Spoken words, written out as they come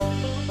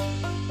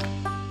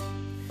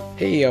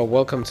Hey,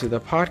 welcome to the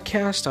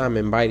podcast. I'm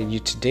inviting you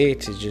today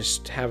to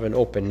just have an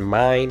open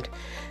mind.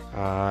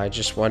 I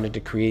just wanted to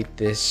create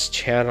this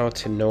channel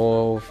to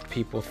know if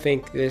people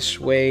think this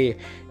way.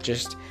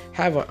 Just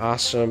have an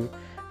awesome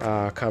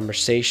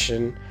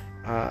conversation.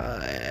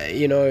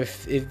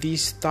 If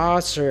these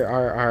thoughts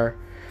are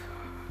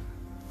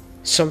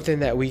something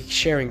that we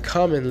share in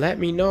common, let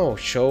me know.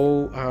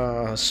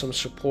 Show some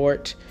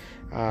support.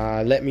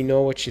 Let me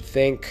know what you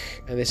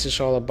think. And this is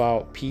all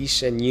about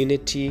peace and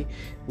unity.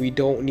 We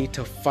don't need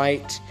to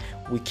fight.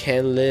 We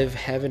can live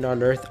heaven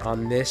on earth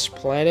on this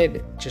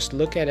planet. Just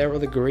look at all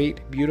the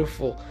great,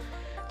 beautiful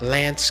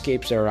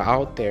landscapes that are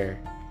out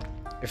there.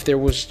 If there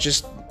was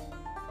just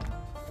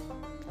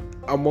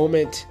a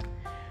moment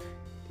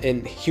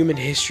in human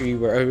history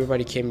where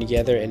everybody came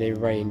together and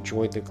everybody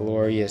enjoyed the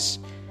glorious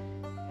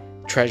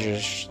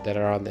treasures that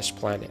are on this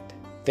planet.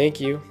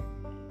 Thank you.